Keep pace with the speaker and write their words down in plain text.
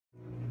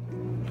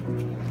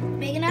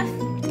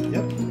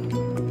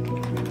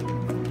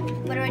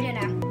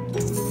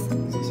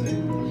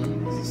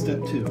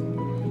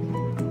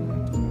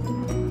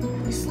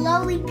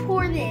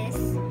pour this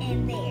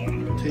in there.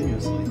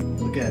 Continuously.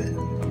 Look at it.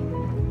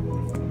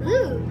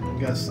 Ooh.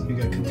 You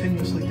got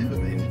continuously do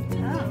it, baby.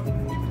 Oh.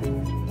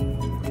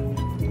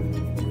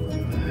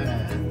 Look at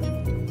that.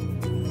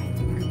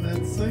 Look at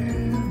that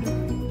sand.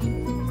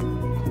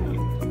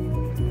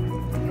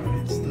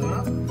 Alright,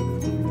 stop.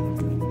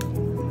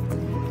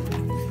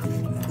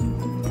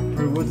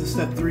 Or what does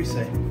step 3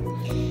 say?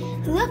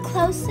 Look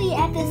closely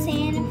at the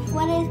sand.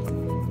 What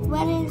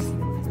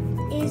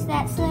is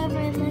that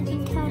silver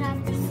looking coat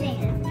on the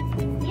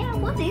sand? Yeah,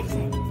 what is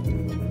it?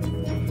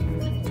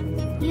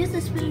 Use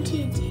the spoon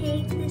to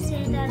take the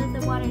sand out of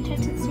the water. Touch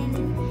the sand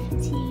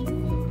and see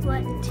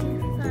what to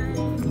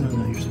find. No,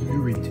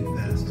 you're reading too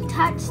fast.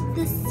 Touch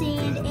the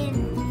sand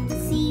and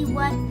see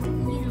what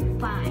you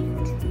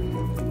find.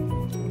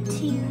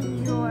 To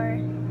your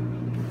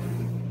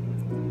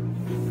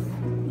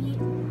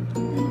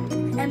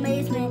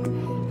amazement,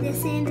 the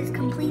sand is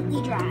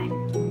completely dry.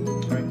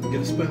 Alright,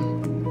 get a spoon.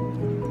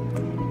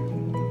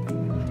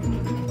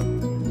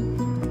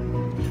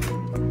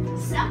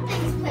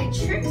 Something's played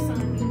tricks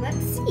on me. Let's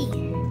see.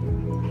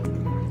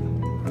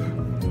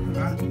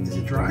 Is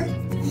it dry?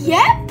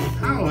 Yep.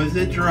 How is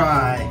it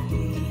dry?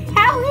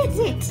 How is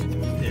it?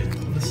 Here,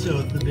 let's show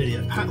it the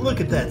video. Look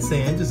at that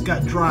sand, just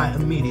got dry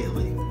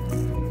immediately.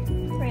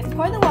 We're gonna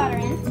pour the water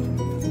in.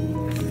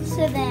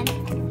 So then,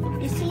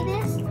 you see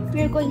this?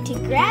 We're going to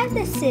grab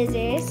the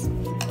scissors,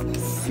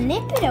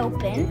 snip it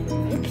open.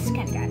 Oops,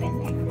 kind of got in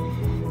there.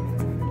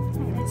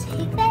 I'm gonna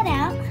take that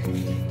out.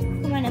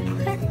 I'm gonna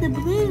put the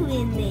blue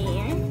in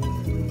there.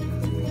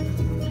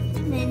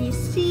 And then you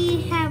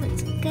see how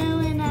it's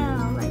going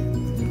all like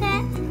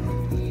that.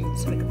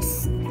 So we're gonna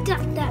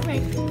stuff that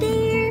right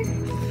there.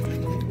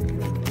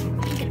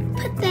 I'm gonna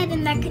put that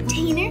in that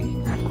container.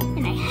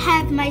 And I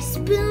have my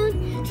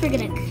spoon. So we're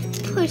gonna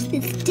push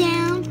this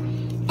down.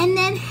 And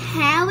then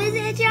how is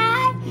it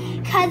dry?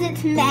 Because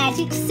it's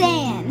magic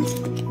sand.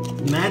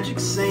 Magic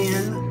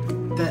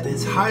sand that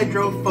is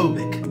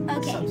hydrophobic.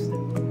 Okay.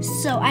 Substance.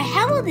 So I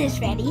have all this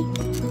ready.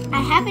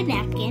 I have a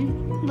napkin.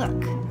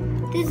 Look,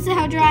 this is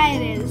how dry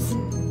it is.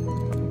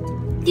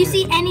 Do you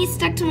see any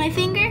stuck to my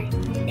finger?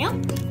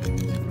 Nope.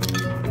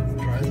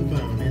 Dry as a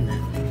bone, isn't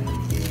it?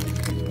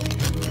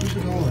 Push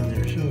it all in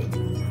there. Show it.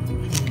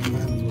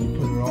 We'll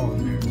put it all in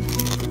there.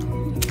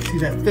 See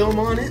that film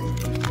on it?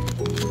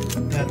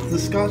 That's the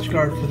Scotch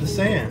Guard for the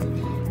sand.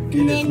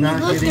 And then you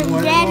look the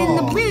red and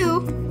the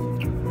blue.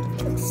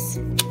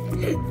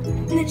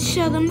 Let's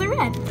show them the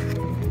red.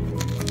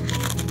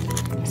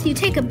 So you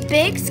take a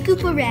big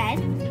scoop of red,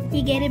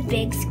 you get a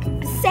big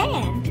scoop of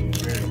sand.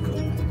 Very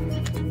cool.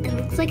 It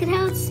looks like it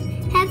has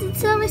its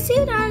silver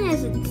suit on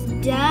as it's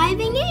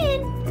diving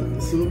in.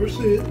 The silver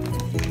suit.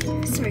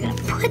 So we're gonna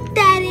put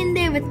that in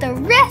there with the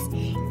rest.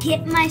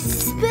 Get my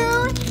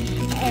spoon,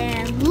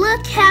 and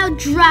look how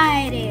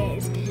dry it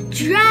is.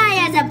 Dry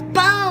as a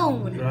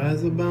bone. Dry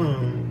as a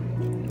bone.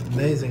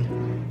 Amazing.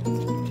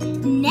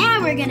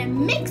 Now we're gonna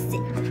mix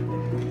it.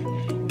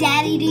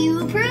 Daddy, do you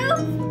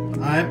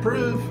approve? I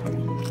approve.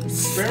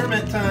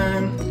 Experiment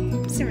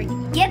time. So we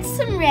get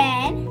some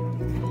red,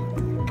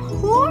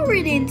 pour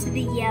it into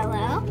the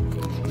yellow,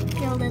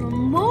 get a little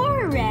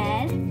more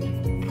red,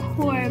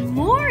 pour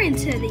more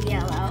into the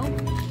yellow.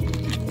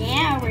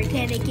 Now we're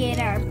gonna get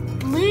our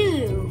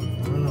blue.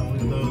 Oh,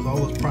 look at those, all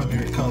those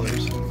primary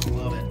colors.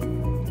 Love it.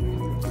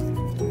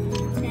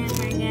 Then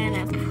we're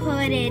gonna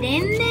put it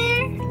in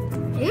there.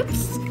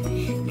 Oops,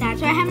 that's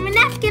why I have my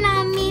napkin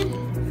on me.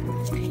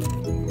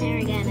 Then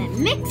we're gonna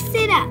mix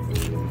it up.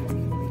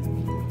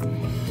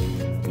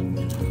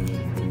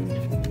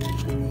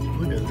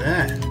 Look at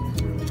that.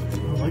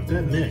 I like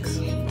that mix.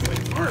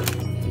 Like art.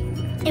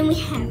 And we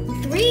have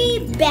 3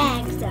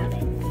 bags of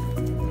it.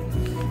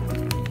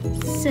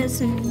 So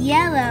some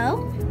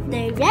yellow,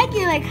 the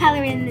regular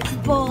color in this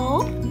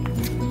bowl,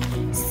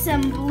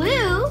 some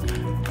blue,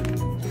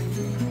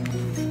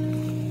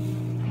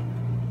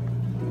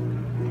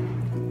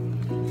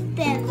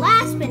 then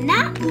last but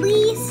not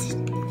least,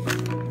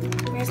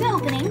 there's an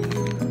opening.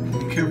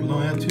 Be careful,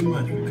 don't add too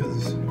much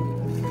because the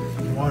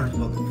water's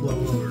about to flow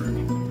over.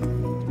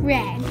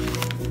 Red.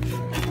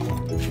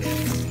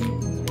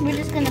 We're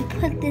just gonna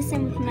put this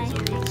in with my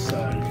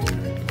Side.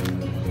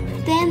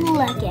 Then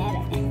look at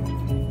it.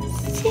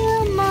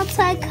 Still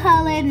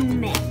multicolored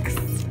mix.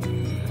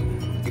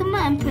 Come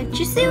on, put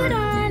your suit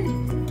on.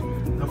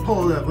 Now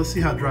pull it up. Let's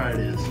see how dry it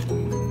is.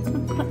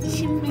 Look what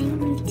you made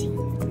me do.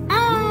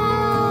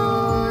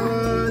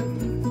 Oh!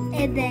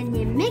 And then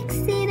you mix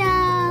it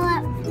all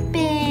up.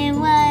 And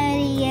what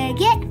do you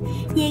get?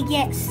 You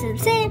get some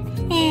sand,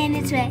 and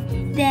it's wet.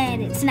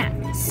 Then it's not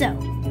so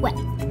wet.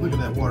 Look at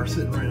that water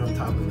sitting right on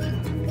top of that.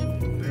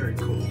 Very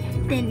cool.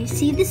 Then you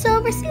see the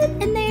silver suit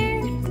in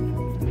there.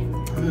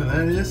 Oh,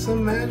 that is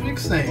some magic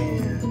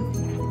sand.